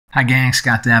Hi gang,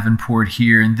 Scott Davenport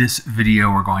here. In this video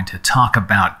we're going to talk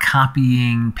about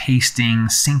copying, pasting,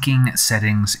 syncing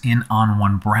settings in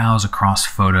ON1 Browse across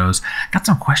photos. Got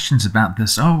some questions about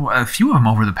this, a few of them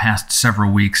over the past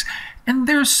several weeks, and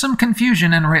there's some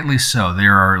confusion, and rightly so.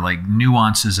 There are like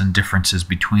nuances and differences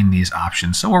between these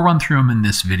options, so we'll run through them in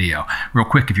this video. Real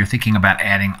quick, if you're thinking about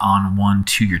adding ON1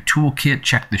 to your toolkit,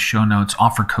 check the show notes,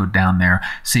 offer code down there,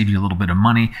 save you a little bit of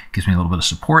money, gives me a little bit of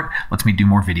support, lets me do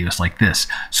more videos like this.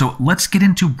 So let's get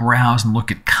into Browse and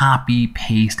look at copy,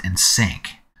 paste, and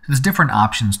sync. There's different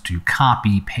options to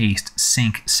copy, paste,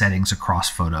 sync settings across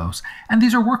photos, and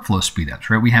these are workflow speedups,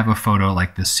 right? We have a photo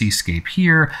like this seascape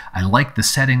here. I like the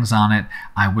settings on it.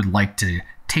 I would like to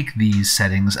take these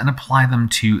settings and apply them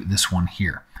to this one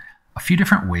here. A few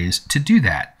different ways to do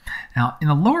that. Now, in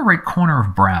the lower right corner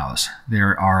of Browse,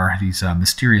 there are these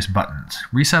mysterious buttons.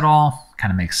 Reset all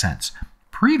kind of makes sense.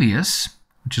 Previous,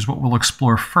 which is what we'll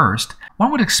explore first,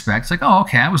 one would expect, it's like, oh,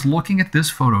 okay, I was looking at this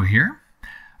photo here.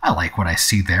 I like what I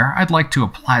see there. I'd like to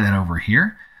apply that over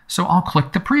here, so I'll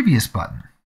click the previous button.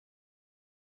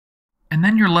 And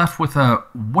then you're left with a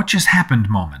what just happened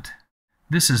moment.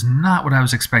 This is not what I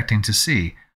was expecting to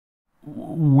see.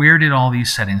 Where did all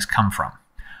these settings come from?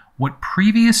 What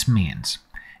previous means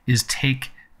is take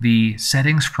the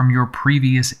settings from your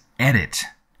previous edit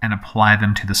and apply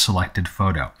them to the selected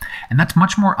photo. And that's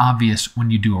much more obvious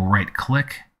when you do a right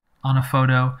click on a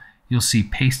photo. You'll see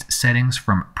paste settings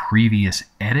from previous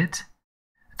edit.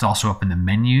 It's also up in the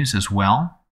menus as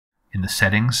well, in the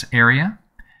settings area.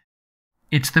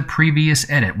 It's the previous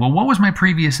edit. Well, what was my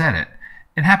previous edit?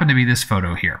 It happened to be this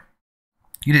photo here.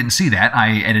 You didn't see that.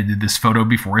 I edited this photo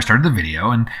before I started the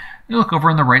video, and you look over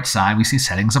on the right side, we see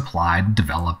settings applied,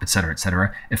 develop,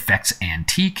 etc., effects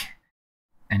antique.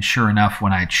 And sure enough,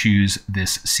 when I choose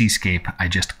this seascape I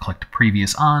just clicked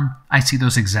previous on, I see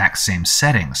those exact same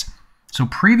settings. So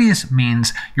previous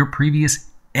means your previous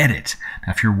edit.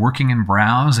 Now, if you're working in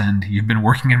Browse and you've been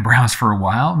working in Browse for a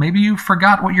while, maybe you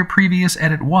forgot what your previous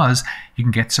edit was. You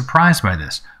can get surprised by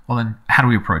this. Well, then how do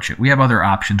we approach it? We have other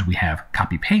options. We have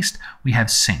copy paste, we have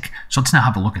sync. So let's now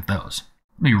have a look at those.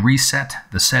 Let me reset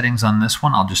the settings on this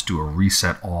one. I'll just do a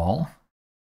reset all.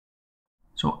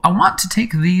 So I want to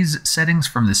take these settings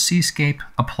from the seascape,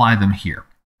 apply them here.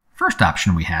 First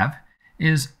option we have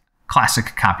is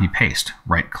classic copy paste.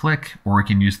 Right click, or we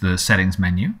can use the settings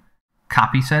menu.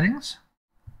 Copy settings.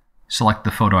 Select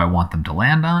the photo I want them to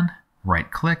land on.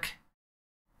 Right click.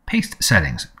 Paste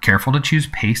settings. Careful to choose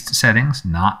paste settings,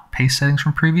 not paste settings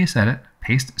from previous edit.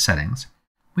 Paste settings.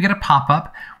 We get a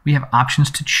pop-up. We have options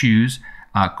to choose,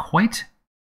 quite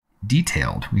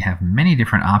detailed. We have many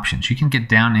different options. You can get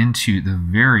down into the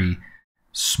very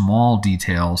small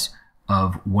details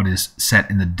of what is set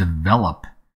in the develop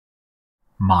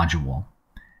module.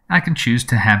 I can choose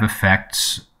to have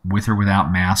effects with or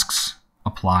without masks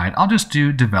applied. I'll just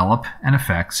do develop and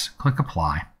effects, click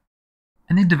apply.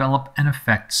 And the develop and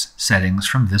effects settings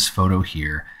from this photo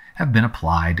here have been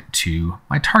applied to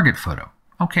my target photo.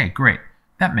 Okay, great.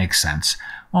 That makes sense.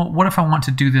 Well, what if I want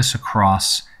to do this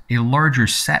across a larger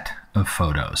set of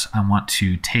photos? I want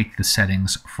to take the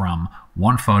settings from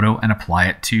one photo and apply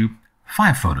it to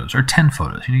 5 photos or 10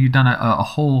 photos. You know, you've done a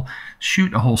whole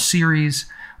shoot, a whole series.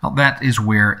 Well, that is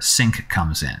where sync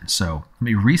comes in. So let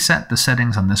me reset the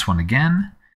settings on this one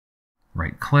again.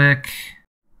 Right click,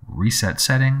 reset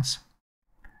settings.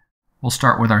 We'll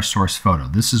start with our source photo.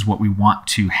 This is what we want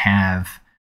to have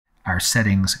our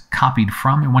settings copied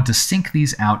from. We want to sync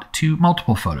these out to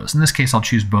multiple photos. In this case, I'll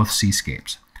choose both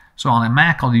seascapes. So on a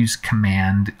Mac, I'll use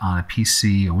Command. On a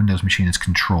PC, a Windows machine, is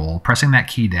Control. Pressing that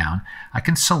key down, I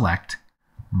can select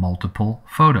multiple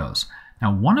photos.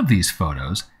 Now, one of these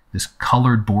photos, this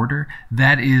colored border,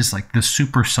 that is like the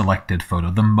super selected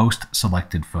photo, the most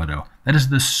selected photo. That is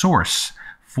the source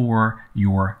for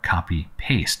your copy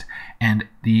paste. And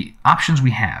the options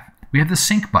we have the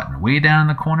sync button way down in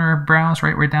the corner of Browse,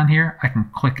 right down here. I can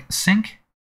click sync.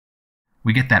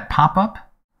 We get that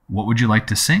pop-up. What would you like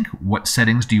to sync? What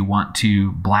settings do you want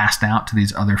to blast out to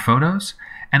these other photos?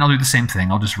 And I'll do the same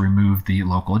thing. I'll just remove the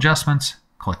local adjustments,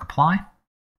 click apply,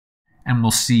 and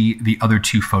we'll see the other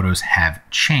 2 photos have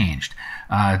changed.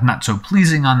 Not so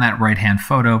pleasing on that right-hand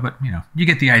photo, but you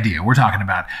get the idea. We're talking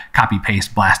about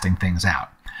copy-paste, blasting things out.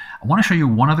 I want to show you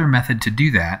one other method to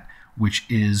do that, which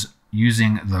is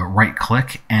using the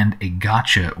right-click and a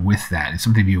gotcha with that. It's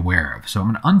something to be aware of. So I'm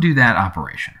going to undo that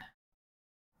operation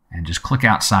and just click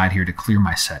outside here to clear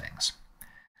my settings.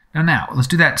 Now, let's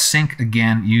do that sync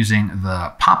again using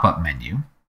the pop-up menu.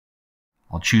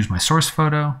 I'll choose my source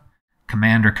photo,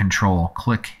 Command or Control,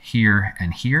 click here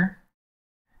and here.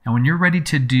 And when you're ready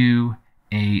to do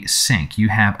a sync, you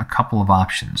have a couple of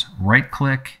options.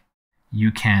 Right-click,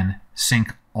 you can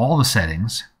sync all the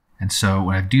settings. And so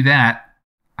when I do that,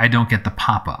 I don't get the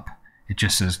pop-up. It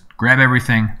just says, grab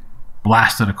everything,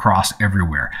 blast it across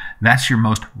everywhere. That's your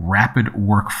most rapid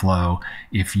workflow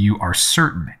if you are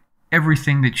certain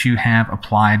everything that you have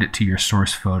applied to your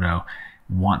source photo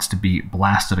wants to be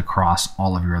blasted across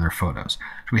all of your other photos.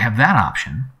 So we have that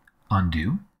option,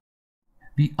 undo.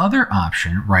 The other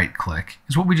option, right-click,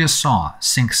 is what we just saw,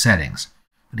 sync settings.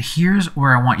 But here's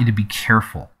where I want you to be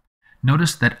careful.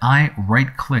 Notice that I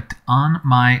right-clicked on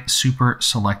my super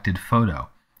selected photo.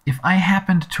 If I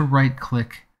happened to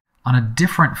right-click on a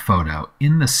different photo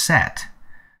in the set,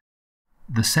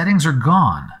 the settings are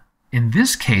gone. In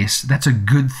this case, that's a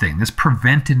good thing. This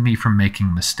prevented me from making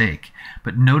a mistake.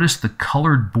 But notice the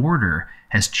colored border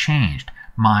has changed.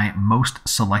 My most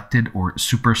selected or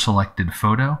super selected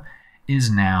photo is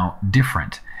now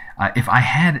different. If I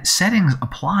had settings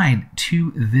applied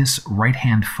to this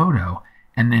right-hand photo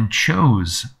and then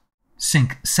chose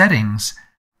sync settings,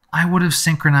 I would have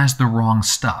synchronized the wrong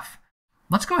stuff.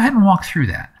 Let's go ahead and walk through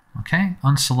that. Okay,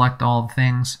 unselect all the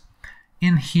things.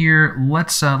 In here,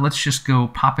 let's just go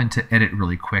pop into edit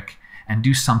really quick and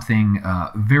do something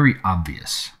very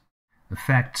obvious.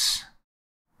 Effects,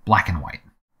 black and white.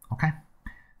 Okay,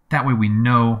 that way we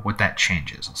know what that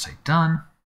change is. I'll say done.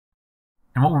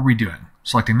 And what were we doing?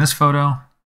 Selecting this photo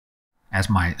as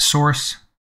my source.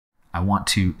 I want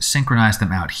to synchronize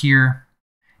them out here.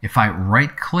 If I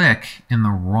right-click in the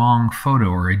wrong photo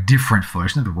or a different photo,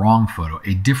 it's not the wrong photo,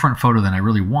 a different photo than I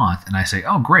really want, and I say,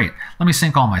 oh great, let me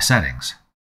sync all my settings.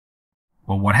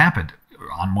 Well, what happened?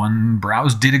 ON1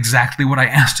 Browse did exactly what I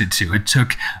asked it to. It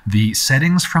took the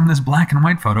settings from this black and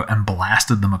white photo and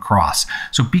blasted them across.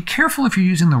 So be careful if you're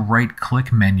using the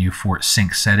right-click menu for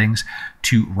sync settings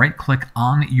to right-click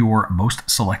on your most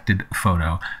selected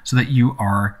photo so that you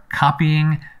are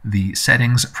copying the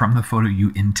settings from the photo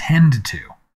you intend to.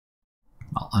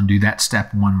 I'll undo that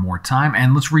step one more time,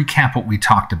 and let's recap what we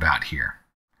talked about here.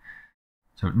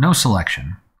 So no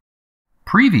selection.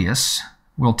 Previous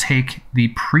will take the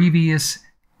previous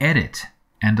edit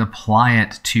and apply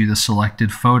it to the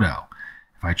selected photo.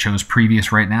 If I chose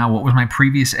previous right now, what was my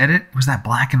previous edit? It was that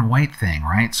black and white thing,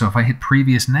 right? So if I hit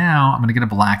previous now, I'm going to get a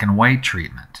black and white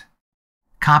treatment.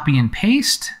 Copy and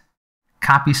paste,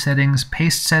 copy settings,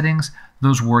 paste settings,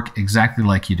 those work exactly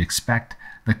like you'd expect.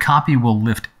 The copy will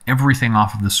lift everything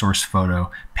off of the source photo.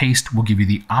 Paste will give you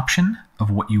the option of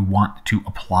what you want to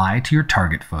apply to your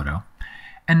target photo.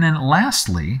 And then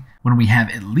lastly, when we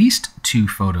have at least two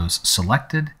photos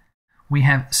selected, we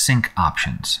have sync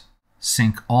options.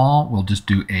 Sync all will just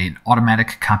do an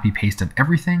automatic copy paste of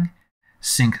everything.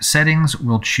 Sync settings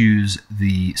will choose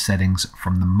the settings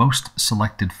from the most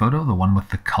selected photo, the one with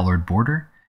the colored border.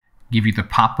 Give you the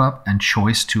pop-up and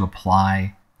choice to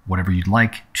apply whatever you'd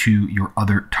like to your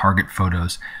other target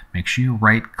photos. Make sure you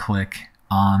right-click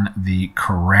on the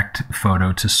correct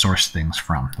photo to source things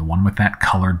from, the one with that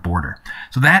colored border.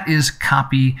 So that is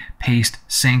copy, paste,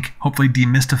 sync. Hopefully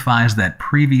demystifies that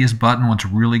previous button, what's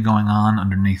really going on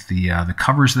underneath the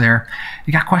covers there. If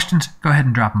you got questions, go ahead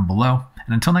and drop them below.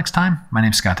 And until next time, my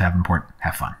name's Scott Davenport.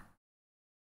 Have fun.